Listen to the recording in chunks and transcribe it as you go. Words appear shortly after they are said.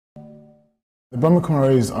The Brahma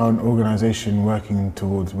Kumaris are an organisation working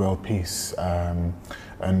towards world peace, and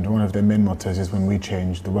one of their main mottos is when we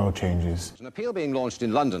change, the world changes. An appeal being launched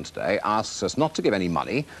in London today asks us not to give any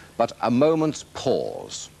money, but a moment's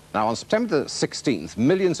pause. Now, on September the 16th,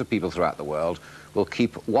 millions of people throughout the world will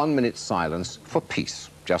keep 1 minute's silence for peace,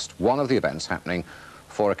 just one of the events happening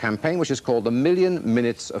for a campaign which is called the Million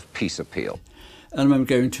Minutes of Peace Appeal. And I'm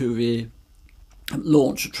going to the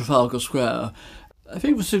launch at Trafalgar Square. I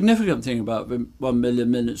think the significant thing about the 1 million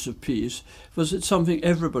minutes of peace was it's something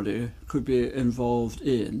everybody could be involved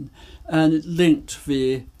in, and it linked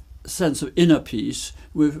the sense of inner peace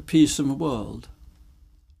with peace in the world.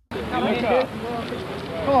 Come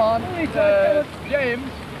on, James.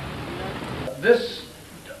 This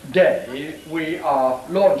day we are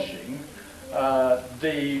launching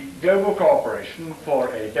the Global Cooperation for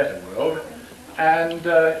a Better World, and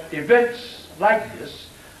events like this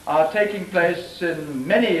are taking place in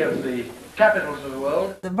many of the capitals of the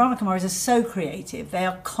world. The Brahma Kumaris are so creative. They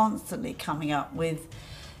are constantly coming up with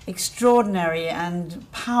extraordinary and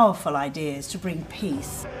powerful ideas to bring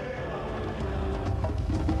peace.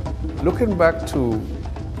 Looking back to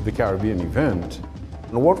the Caribbean event,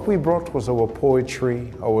 what we brought was our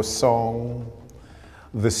poetry, our song,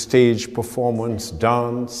 the stage performance,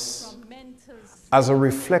 dance, as a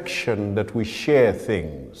reflection that we share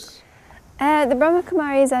things. The Brahma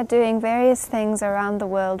Kumaris are doing various things around the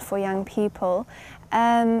world for young people.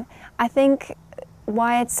 I think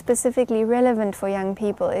why it's specifically relevant for young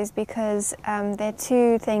people is because there are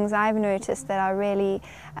two things I've noticed that are really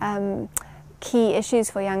key issues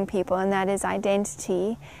for young people, and that is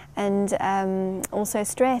identity and also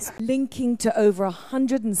stress. Linking to over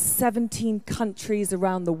 117 countries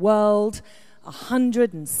around the world,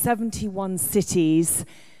 171 cities,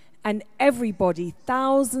 and everybody,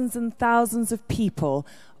 thousands and thousands of people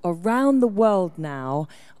around the world now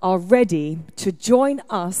are ready to join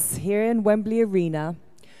us here in Wembley Arena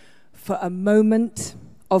for a moment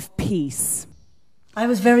of peace. I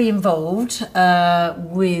was very involved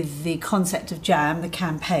with the concept of JAM, the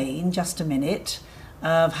campaign, Just a Minute,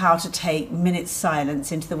 of how to take minutes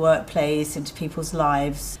silence into the workplace, into people's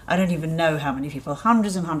lives. I don't even know how many people,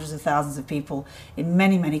 hundreds and hundreds of thousands of people in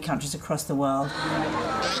many, many countries across the world.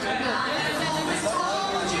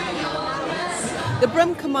 The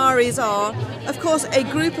Brahma Kumaris are, of course, a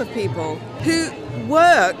group of people who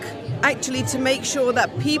work actually to make sure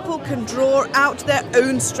that people can draw out their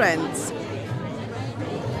own strengths.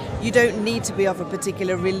 You don't need to be of a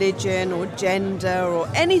particular religion or gender or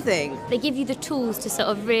anything. They give you the tools to sort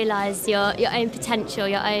of realise your own potential,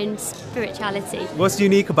 your own spirituality. What's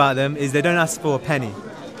unique about them is they don't ask for a penny.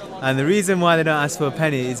 And the reason why they don't ask for a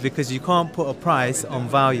penny is because you can't put a price on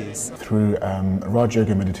values. Through Raj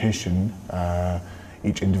Yoga meditation,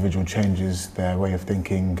 each individual changes their way of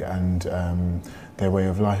thinking and their way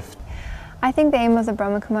of life. I think the aim of the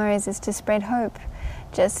Brahma Kumaris is to spread hope,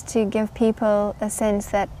 just to give people a sense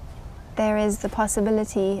that there is the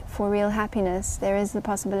possibility for real happiness, there is the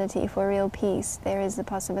possibility for real peace, there is the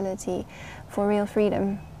possibility for real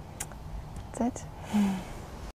freedom. That's it.